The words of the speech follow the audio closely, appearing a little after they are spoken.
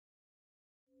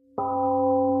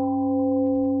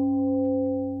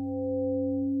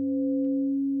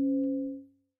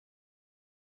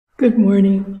Good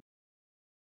morning.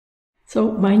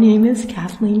 So my name is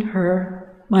Kathleen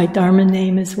Herr. My Dharma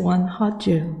name is Wan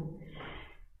Ha-ju.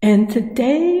 And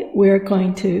today we're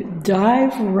going to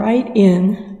dive right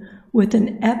in with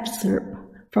an excerpt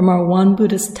from our Won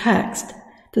Buddhist text,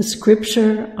 the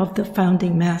scripture of the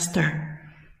founding master.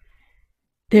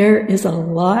 There is a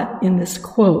lot in this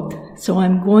quote, so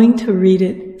I'm going to read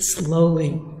it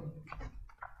slowly.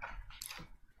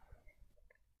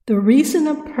 The reason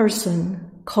a person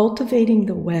cultivating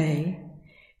the way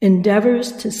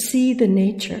endeavors to see the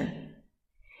nature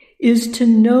is to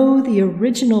know the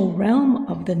original realm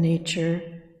of the nature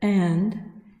and,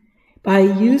 by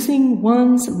using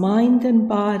one's mind and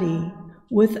body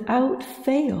without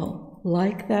fail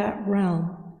like that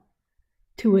realm,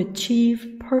 to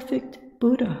achieve perfect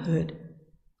Buddhahood.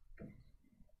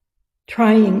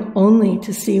 Trying only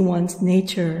to see one's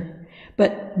nature,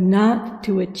 but not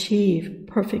to achieve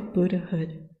perfect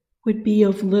Buddhahood, would be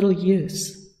of little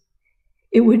use.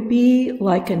 It would be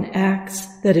like an axe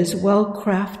that is well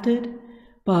crafted,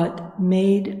 but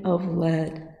made of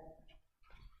lead.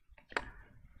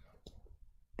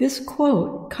 This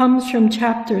quote comes from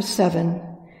chapter 7,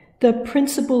 The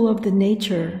Principle of the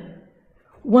Nature,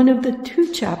 one of the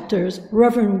two chapters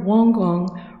Reverend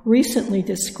Wonggong recently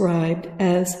described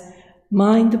as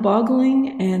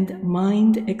mind-boggling and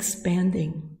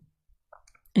mind-expanding.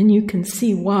 And you can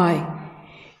see why.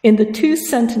 In the two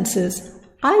sentences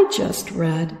I just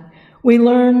read, we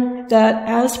learn that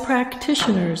as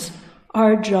practitioners,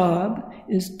 our job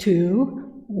is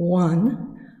to,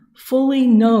 1, fully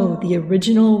know the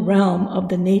original realm of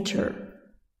the nature,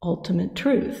 ultimate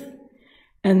truth,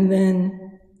 and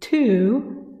then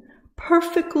 2,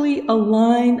 perfectly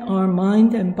align our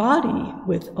mind and body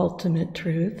with ultimate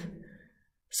truth,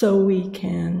 so we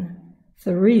can,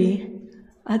 3,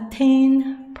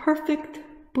 attain perfect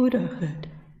Buddhahood.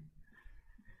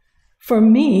 For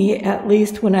me, at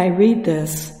least when I read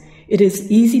this, it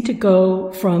is easy to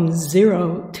go from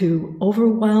 0 to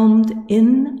overwhelmed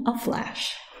in a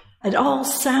flash. It all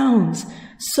sounds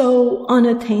so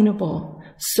unattainable,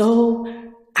 so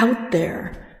out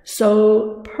there,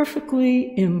 so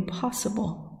perfectly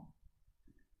impossible.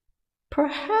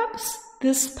 Perhaps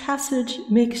this passage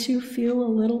makes you feel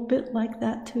a little bit like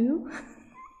that too?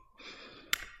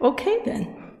 Okay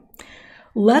then.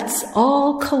 Let's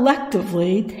all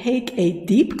collectively take a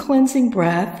deep cleansing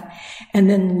breath and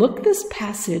then look this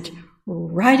passage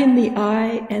right in the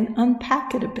eye and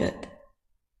unpack it a bit.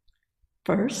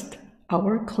 First,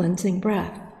 our cleansing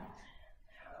breath.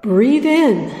 Breathe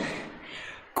in.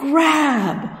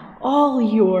 Grab all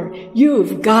your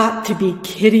 "you've got to be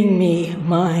kidding me"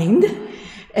 mind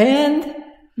and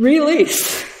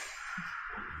release.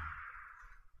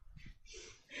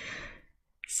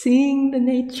 Seeing the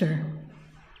nature.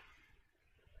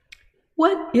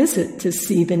 What is it to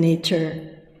see the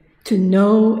nature, to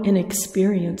know and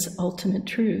experience ultimate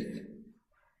truth?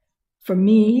 For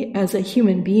me, as a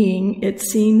human being, it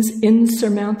seems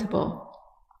insurmountable.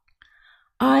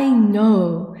 I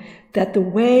know that the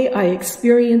way I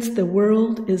experience the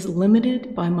world is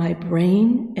limited by my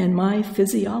brain and my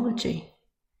physiology.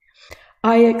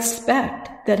 I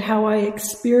expect that how I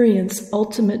experience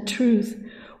ultimate truth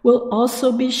will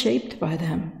also be shaped by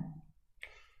them.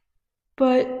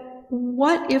 But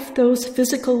what if those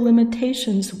physical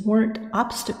limitations weren't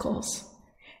obstacles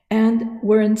and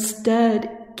were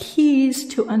instead keys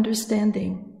to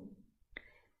understanding?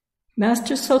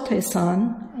 Master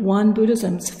Sotaesan, Won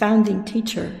Buddhism's founding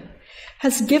teacher,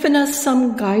 has given us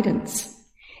some guidance.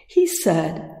 He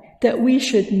said that we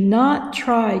should not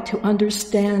try to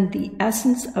understand the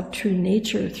essence of true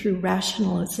nature through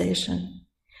rationalization,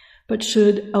 but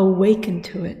should awaken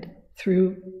to it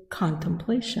through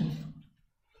contemplation.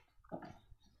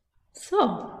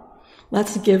 So,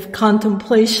 let's give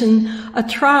contemplation a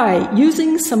try,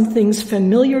 using some things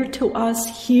familiar to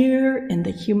us here in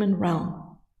the human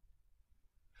realm,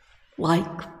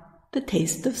 like the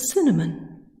taste of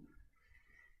cinnamon.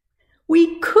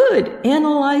 We could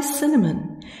analyze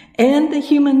cinnamon and the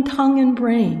human tongue and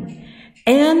brain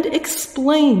and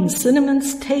explain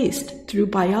cinnamon's taste through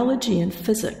biology and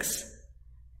physics.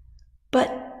 But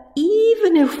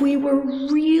even if we were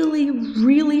really,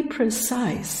 really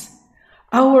precise,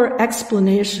 our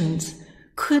explanations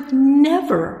could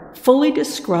never fully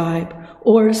describe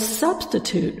or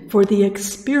substitute for the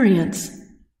experience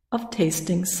of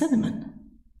tasting cinnamon.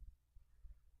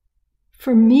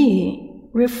 For me,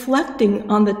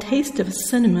 reflecting on the taste of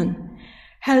cinnamon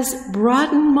has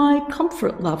broadened my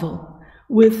comfort level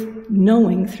with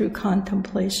knowing through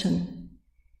contemplation,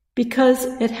 because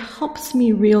it helps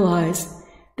me realize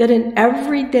that in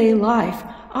everyday life,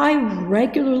 I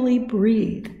regularly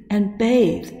breathe and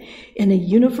bathe in a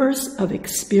universe of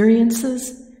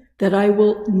experiences that I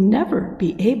will never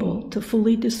be able to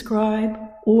fully describe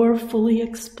or fully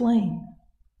explain.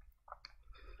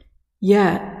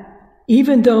 Yet,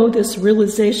 even though this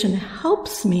realization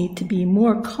helps me to be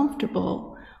more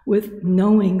comfortable with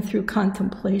knowing through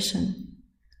contemplation,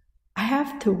 I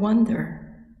have to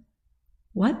wonder,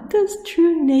 what does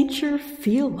true nature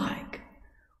feel like?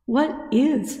 What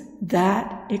is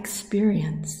that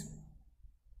experience?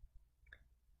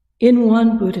 In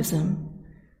Won Buddhism,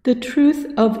 the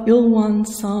truth of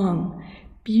Ilwan's song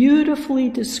beautifully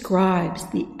describes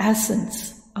the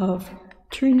essence of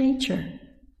true nature.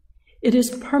 It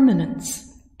is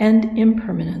permanence and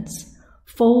impermanence,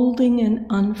 folding and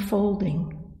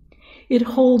unfolding. It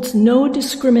holds no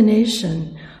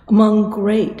discrimination among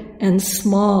great and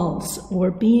smalls or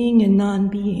being and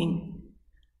non-being.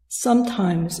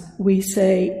 Sometimes we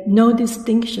say no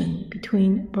distinction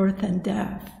between birth and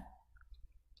death.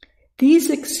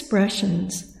 These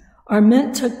expressions are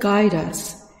meant to guide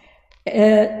us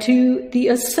to the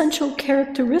essential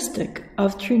characteristic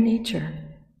of true nature.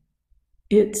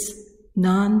 It's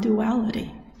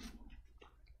non-duality.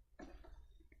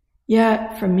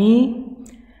 Yet, for me,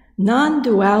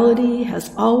 non-duality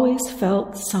has always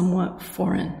felt somewhat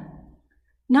foreign,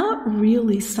 not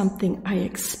really something I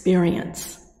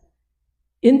experience.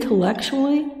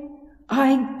 Intellectually,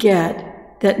 I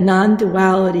get that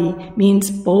non-duality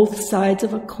means both sides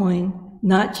of a coin,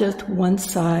 not just one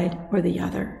side or the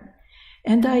other.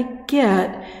 And I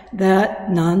get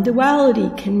that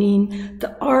non-duality can mean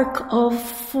the arc of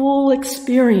full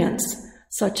experience,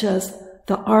 such as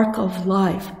the arc of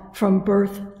life from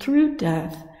birth through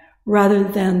death, rather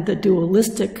than the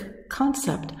dualistic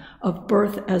concept of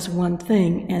birth as one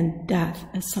thing and death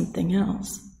as something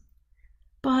else.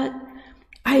 But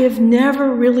I have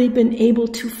never really been able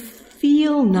to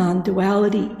feel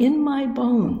non-duality in my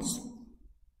bones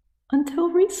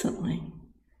until recently.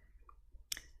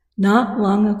 Not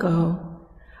long ago,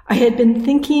 I had been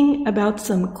thinking about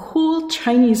some cool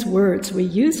Chinese words we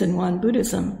use in Won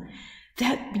Buddhism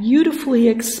that beautifully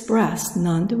express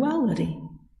non-duality.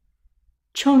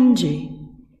 Chonji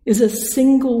is a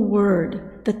single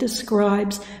word that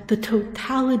describes the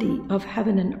totality of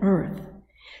heaven and earth,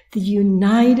 the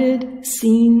united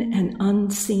seen and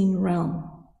unseen realm.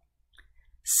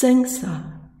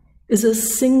 Sengsa is a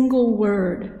single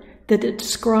word that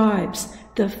describes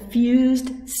the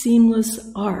fused,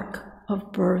 seamless arc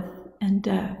of birth and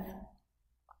death.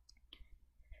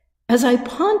 As I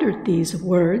pondered these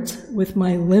words with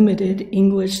my limited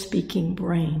English-speaking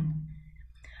brain,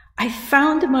 I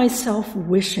found myself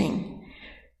wishing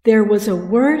there was a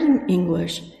word in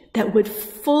English that would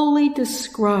fully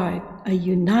describe a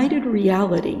united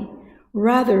reality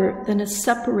rather than a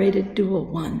separated dual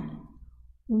one,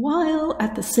 while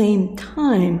at the same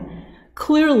time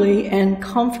clearly and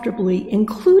comfortably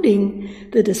including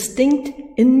the distinct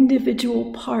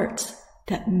individual parts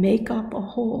that make up a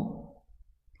whole.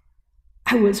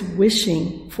 I was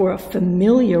wishing for a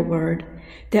familiar word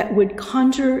that would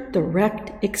conjure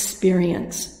direct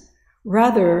experience,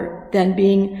 rather than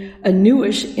being a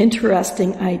newish,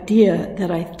 interesting idea that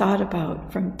I thought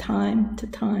about from time to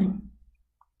time.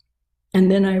 And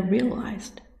then I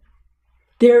realized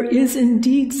there is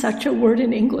indeed such a word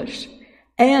in English,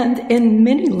 and in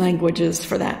many languages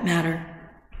for that matter.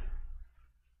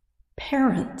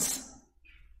 Parents.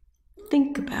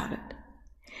 Think about it.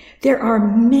 There are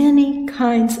many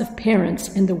kinds of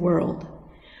parents in the world,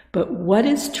 but what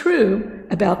is true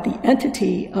about the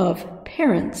entity of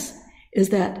parents is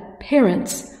that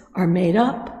parents are made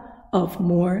up of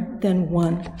more than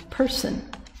one person.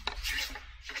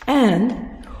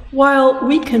 And while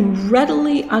we can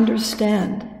readily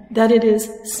understand that it is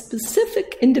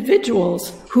specific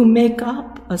individuals who make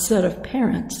up a set of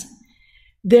parents,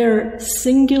 their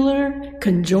singular,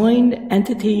 conjoined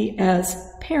entity as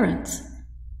parents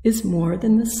is more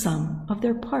than the sum of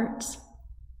their parts.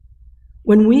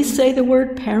 When we say the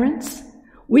word parents,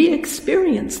 we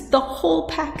experience the whole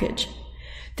package: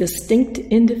 distinct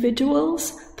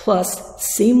individuals plus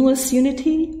seamless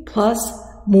unity plus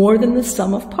more than the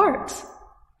sum of parts.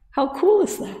 How cool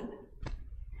is that?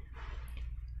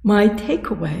 My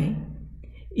takeaway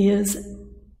is,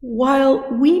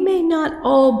 while we may not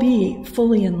all be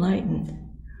fully enlightened,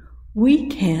 we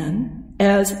can,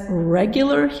 as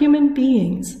regular human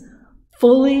beings,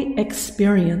 fully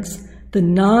experience the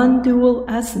non-dual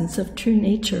essence of true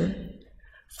nature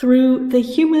through the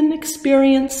human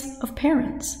experience of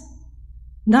parents,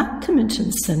 not to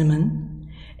mention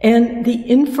cinnamon and the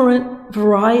infinite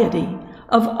variety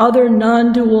of other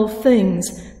non-dual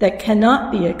things that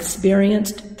cannot be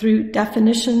experienced through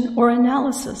definition or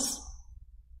analysis,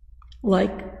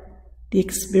 like the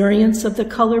experience of the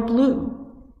color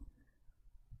blue,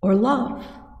 or love,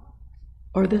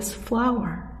 or this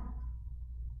flower.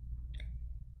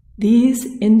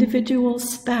 These individual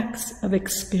specks of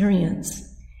experience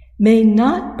may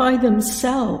not by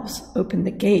themselves open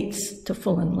the gates to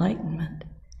full enlightenment,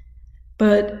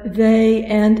 but they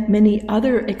and many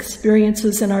other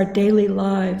experiences in our daily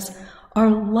lives are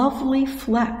lovely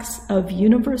flecks of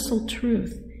universal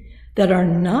truth that are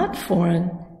not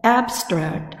foreign,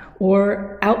 abstract,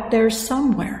 or out there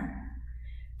somewhere.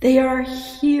 They are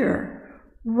here,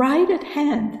 right at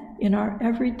hand in our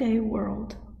everyday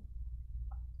world.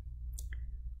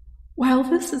 While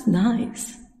this is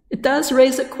nice, it does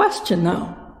raise a question,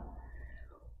 though.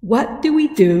 What do we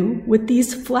do with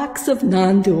these flecks of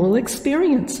non-dual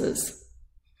experiences?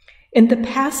 In the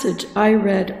passage I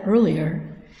read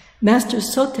earlier, Master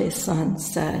Sotaesan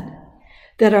said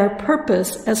that our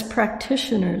purpose as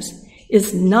practitioners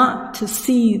is not to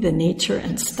see the nature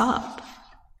and stop.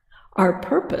 Our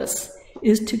purpose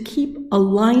is to keep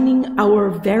aligning our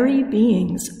very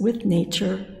beings with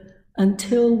nature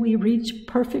until we reach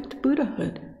perfect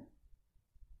Buddhahood.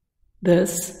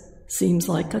 This seems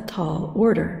like a tall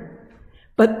order,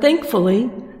 but thankfully,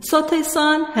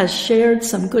 Sotaesan has shared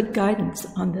some good guidance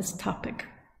on this topic.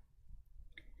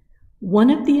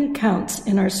 One of the accounts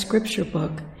in our scripture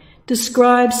book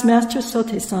describes Master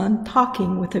Sotaesan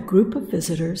talking with a group of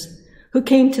visitors who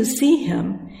came to see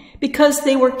him because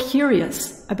they were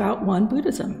curious about Won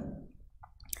Buddhism.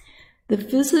 The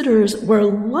visitors were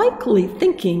likely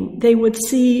thinking they would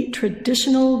see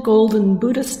traditional golden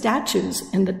Buddha statues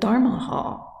in the Dharma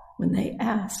hall when they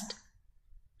asked,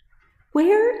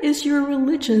 "Where is your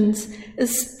religion's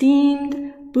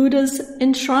esteemed Buddhas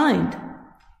enshrined?"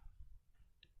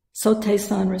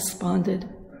 Sotaesan responded,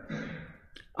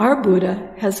 "Our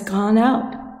Buddha has gone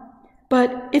out,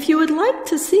 but if you would like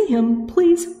to see him,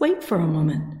 please wait for a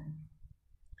moment."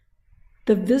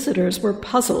 The visitors were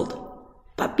puzzled,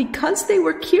 but because they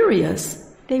were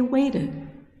curious, they waited.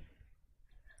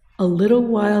 A little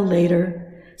while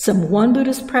later, some Won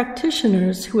Buddhist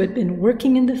practitioners who had been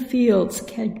working in the fields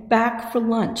came back for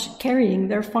lunch carrying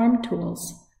their farm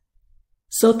tools.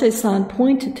 Sotaesan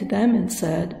pointed to them and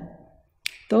said,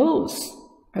 "Those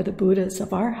are the Buddhas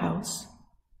of our house."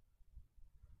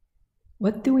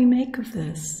 What do we make of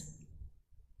this?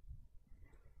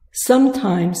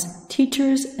 Sometimes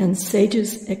teachers and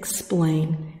sages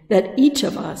explain that each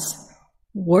of us,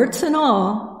 warts and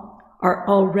all, are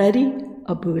already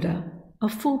a Buddha, a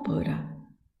full Buddha.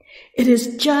 It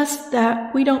is just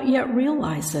that we don't yet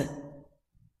realize it.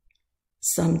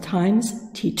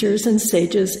 Sometimes teachers and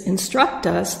sages instruct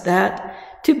us that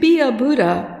to be a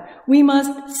Buddha, we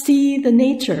must see the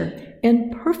nature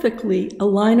and perfectly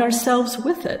align ourselves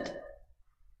with it.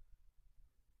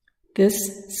 This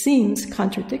seems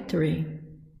contradictory.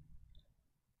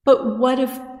 But what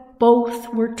if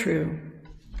both were true?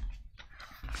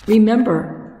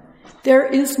 Remember, there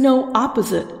is no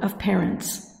opposite of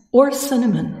parents or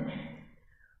cinnamon.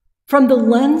 From the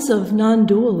lens of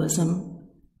non-dualism,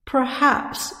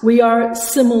 perhaps we are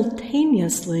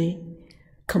simultaneously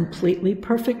completely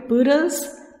perfect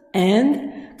Buddhas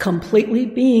and completely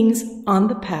beings on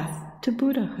the path to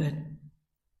Buddhahood.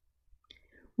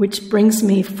 Which brings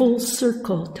me full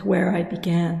circle to where I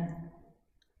began.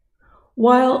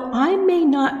 While I may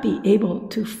not be able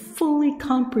to fully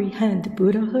comprehend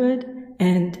Buddhahood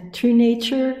and true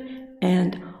nature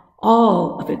and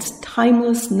all of its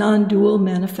timeless non-dual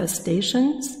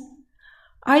manifestations,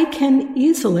 I can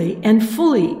easily and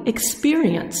fully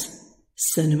experience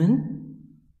cinnamon,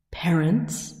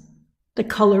 parents, the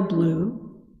color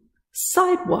blue,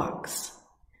 sidewalks,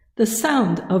 the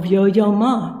sound of Yo-Yo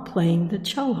Ma playing the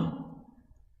cello,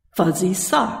 fuzzy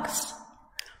socks,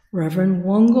 Reverend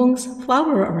Wongong's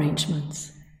flower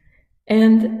arrangements,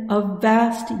 and a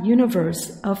vast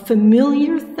universe of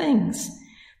familiar things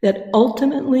that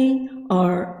ultimately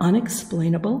are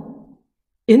unexplainable,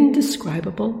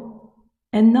 indescribable,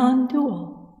 and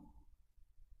non-dual.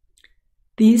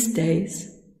 These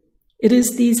days, it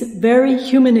is these very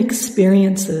human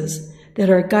experiences that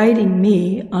are guiding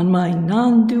me on my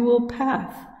non-dual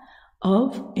path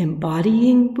of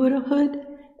embodying Buddhahood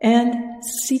and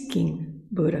seeking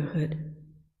Buddhahood.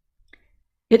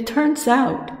 It turns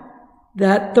out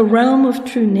that the realm of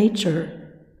true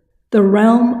nature, the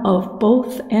realm of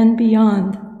both and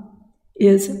beyond,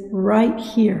 is right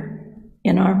here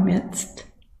in our midst.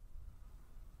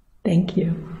 Thank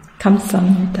you.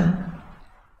 Kamsahamnida.